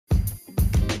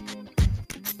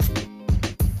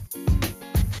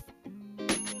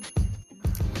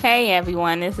Hey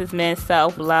everyone, this is Miss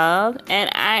Self Love,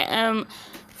 and I am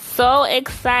so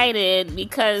excited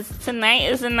because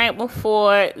tonight is the night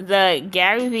before the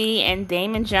Gary Vee and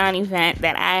Daymond John event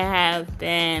that I have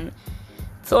been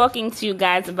talking to you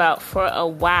guys about for a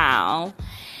while.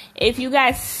 If you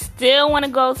guys still want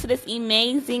to go to this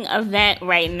amazing event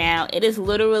right now, it is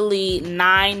literally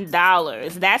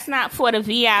 $9. That's not for the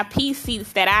VIP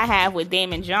seats that I have with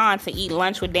Daymond John to eat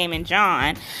lunch with Daymond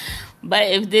John.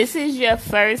 But if this is your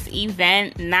first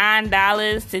event,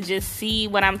 $9 to just see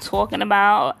what I'm talking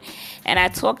about. And I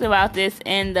talked about this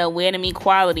in the Where to Meet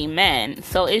Quality Men.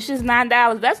 So it's just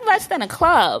 $9. That's less than a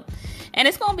club. And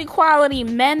it's going to be quality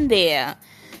men there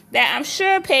that I'm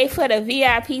sure pay for the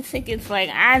VIP tickets like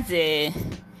I did.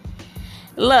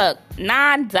 Look,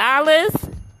 $9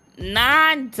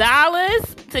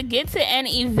 to get to an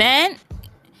event,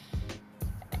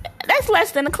 that's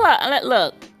less than a club.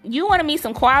 Look, you want to meet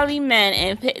some quality men,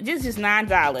 and this is just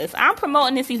 $9. I'm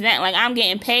promoting this event like I'm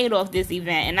getting paid off this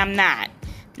event, and I'm not.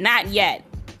 Not yet.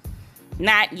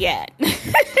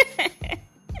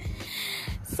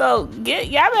 So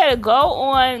y'all better go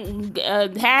on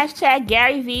hashtag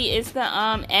Gary Vee. It's the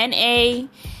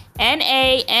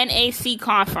NAC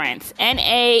conference.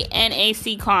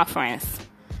 NAC conference.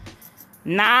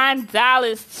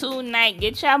 $9 tonight.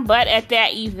 Get your butt at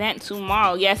that event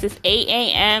tomorrow. Yes, it's 8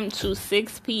 a.m. to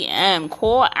 6 p.m.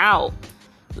 Call out.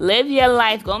 Live your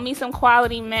life. Go meet some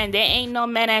quality men. There ain't no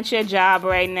men at your job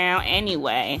right now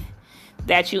anyway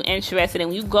that you interested in.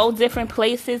 When you go different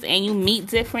places and you meet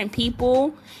different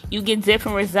people, you get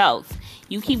different results.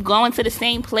 You keep going to the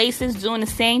same places, doing the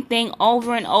same thing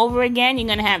over and over again, you're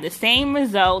going to have the same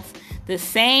results, the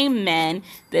same men,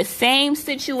 the same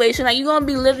situation. Like, you're going to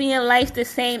be living your life the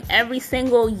same every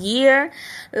single year.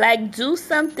 Like, do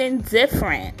something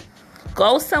different.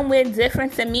 Go somewhere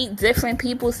different to meet different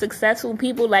people, successful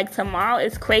people. Like, tomorrow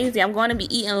is crazy. I'm going to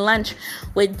be eating lunch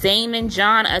with Daymond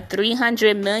John, a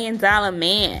 $300 million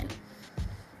man.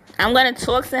 I'm going to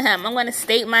talk to him. I'm going to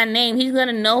state my name. He's going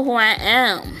to know who I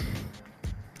am.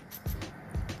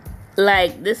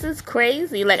 Like, this is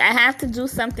crazy. Like, I have to do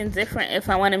something different if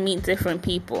I want to meet different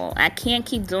people. I can't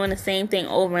keep doing the same thing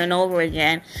over and over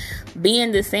again,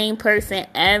 being the same person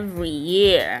every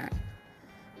year.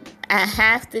 I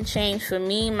have to change for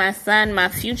me, my son, my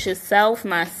future self,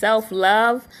 my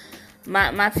self-love.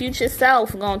 My future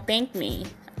self gonna thank me.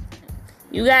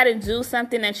 You got to do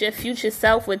something that your future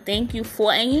self would thank you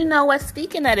for. And you know what?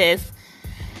 Speaking of this,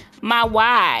 my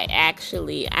why,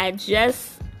 actually.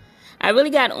 I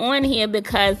really got on here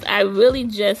because I really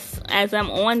just, as I'm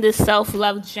on this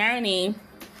self-love journey,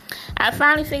 I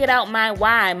finally figured out my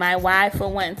why for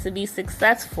wanting to be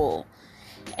successful.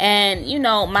 And, you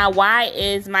know, my why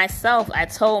is myself. I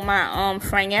told my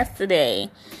friend yesterday,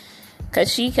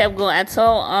 because she kept going, I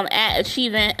told at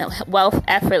Achieving Wealth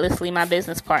Effortlessly, my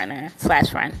business partner /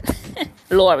 friend,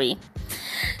 Lori.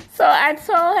 So I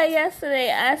told her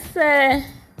yesterday, I said,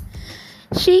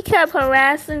 she kept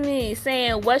harassing me,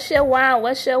 saying, what's your why?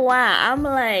 I'm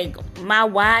like, my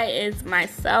why is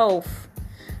myself.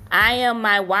 I am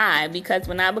my why, because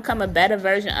when I become a better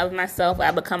version of myself,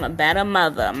 I become a better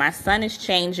mother. My son is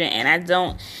changing, and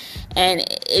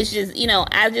it's just, you know,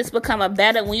 I just become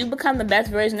when you become the best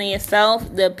version of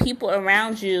yourself, the people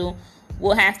around you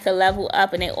will have to level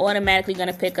up, and they're automatically going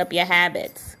to pick up your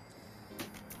habits.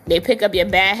 They pick up your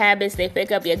bad habits, they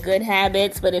pick up your good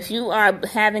habits, but if you are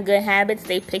having good habits,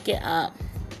 they pick it up.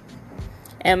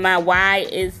 And my why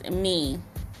is me.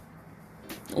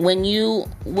 When you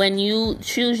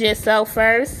choose yourself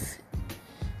first,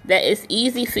 that it's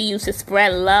easy for you to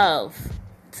spread love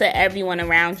to everyone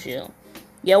around you.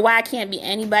 Your why can't be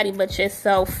anybody but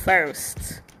yourself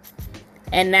first.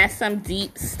 And that's some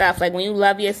deep stuff. Like, when you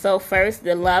love yourself first,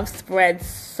 the love spreads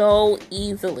so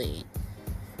easily.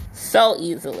 So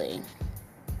easily.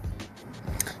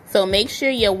 So make sure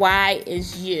your why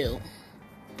is you.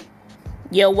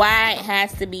 Your why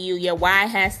has to be you. Your why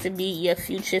has to be your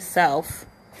future self.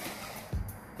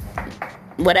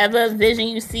 Whatever vision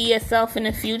you see yourself in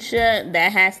the future,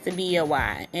 that has to be your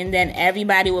why. And then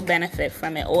everybody will benefit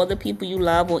from it. All the people you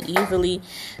love will easily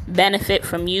benefit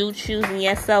from you choosing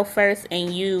yourself first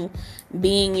and you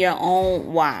being your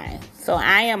own why. So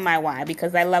I am my why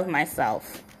because I love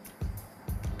myself.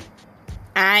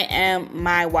 I am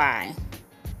my why.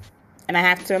 And I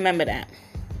have to remember that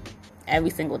every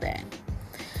single day.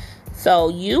 So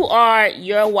you are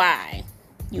your why.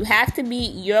 You have to be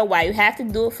your why. You have to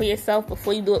do it for yourself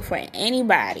before you do it for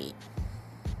anybody.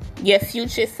 Your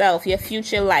future self, your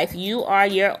future life. You are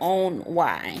your own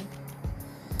why.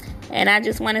 And I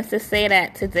just wanted to say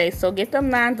that today. So get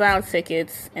them $9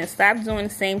 tickets and stop doing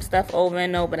the same stuff over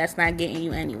and over. That's not getting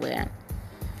you anywhere.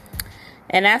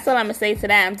 And that's all I'm going to say to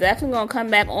that. I'm definitely going to come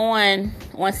back on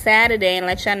Saturday and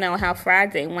let y'all know how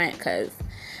Friday went. Because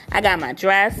I got my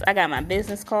dress. I got my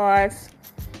business cards.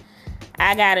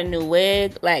 I got a new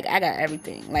wig. Like, I got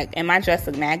everything. Like, and my dress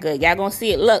look mad good. Y'all going to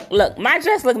see it. Look. My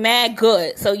dress look mad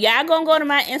good. So y'all going to go to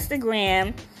my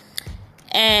Instagram.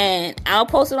 And I'll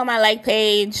post it on my like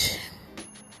page.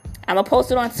 I'm going to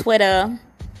post it on Twitter.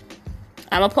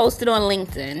 I'm going to post it on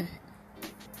LinkedIn.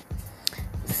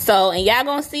 So, and y'all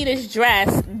going to see this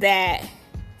dress that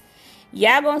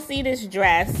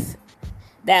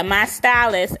my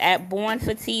stylist at Born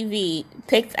for TV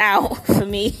picked out for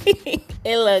me.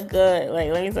 It looked good. Like,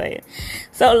 let me tell you.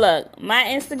 So, look, my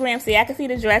Instagram, so y'all can see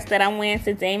the dress that I'm wearing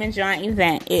to Damon John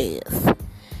event is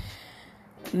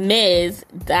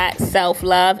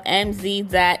Ms.Selflove,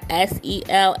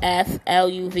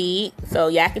 MZ.SELFLUV. So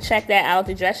y'all can check that out.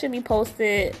 The dress should be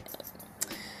posted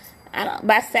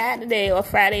by Saturday or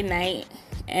Friday night.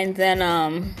 And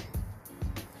then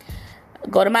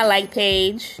go to my like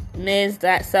page,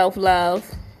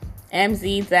 Ms.Selflove,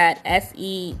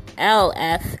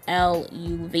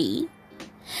 MZ.SELFLUV.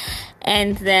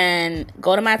 And then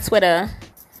go to my Twitter,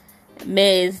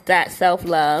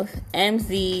 Ms.Selflove,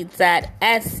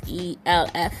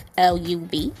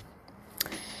 MZ.SELFLUV.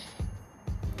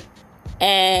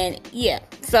 And yeah,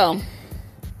 so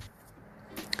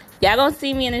y'all gonna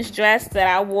see me in this dress that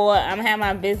I wore. I'm gonna have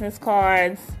my business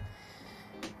cards.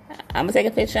 I'm gonna take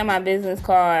a picture of my business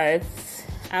cards.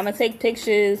 I'm gonna take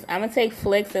pictures. I'm gonna take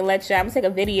flicks and I'm gonna take a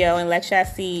video and let y'all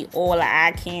see all the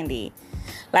eye candy.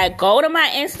 Like, go to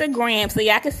my Instagram so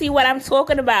y'all can see what I'm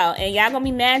talking about. And y'all gonna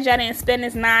be mad y'all didn't spend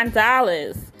this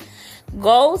 $9.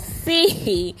 Go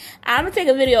see. I'm gonna take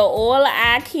a video of all the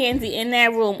eye candy in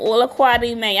that room. All the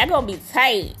quality, man. Y'all gonna be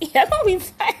tight. Y'all gonna be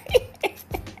tight.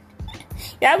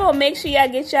 Y'all gonna make sure y'all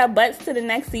get y'all butts to the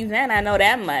next event. I know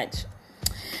that much.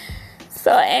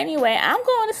 So anyway, I'm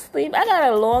going to sleep. I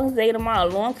got a long day tomorrow.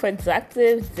 A long,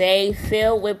 productive day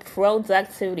filled with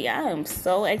productivity. I am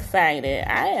so excited.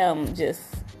 I am just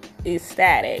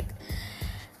ecstatic.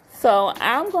 So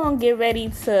I'm going to get ready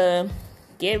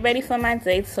for my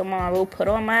day tomorrow. Put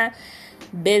on my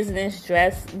business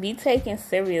dress. Be taken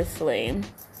seriously.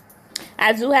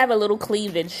 I do have a little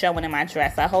cleavage showing in my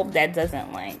dress. I hope that doesn't,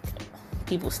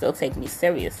 people still take me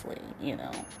seriously,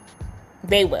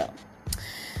 They will.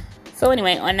 So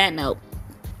anyway, on that note,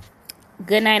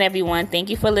 good night, everyone. Thank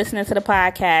you for listening to the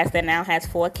podcast that now has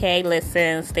 4K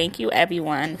listens. Thank you,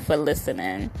 everyone, for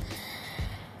listening.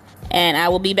 And I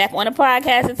will be back on the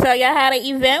podcast to tell y'all how the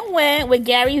event went with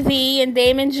Gary V and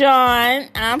Damon John.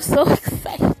 I'm so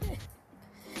excited.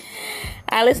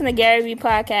 I listen to Gary V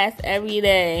podcast every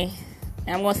day.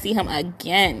 And I'm going to see him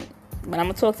again. But I'm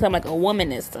going to talk to him like a woman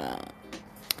this time.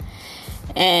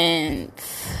 And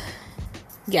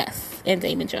yes, and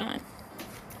Damon John.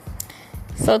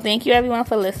 So thank you everyone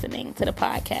for listening to the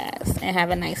podcast and have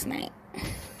a nice night.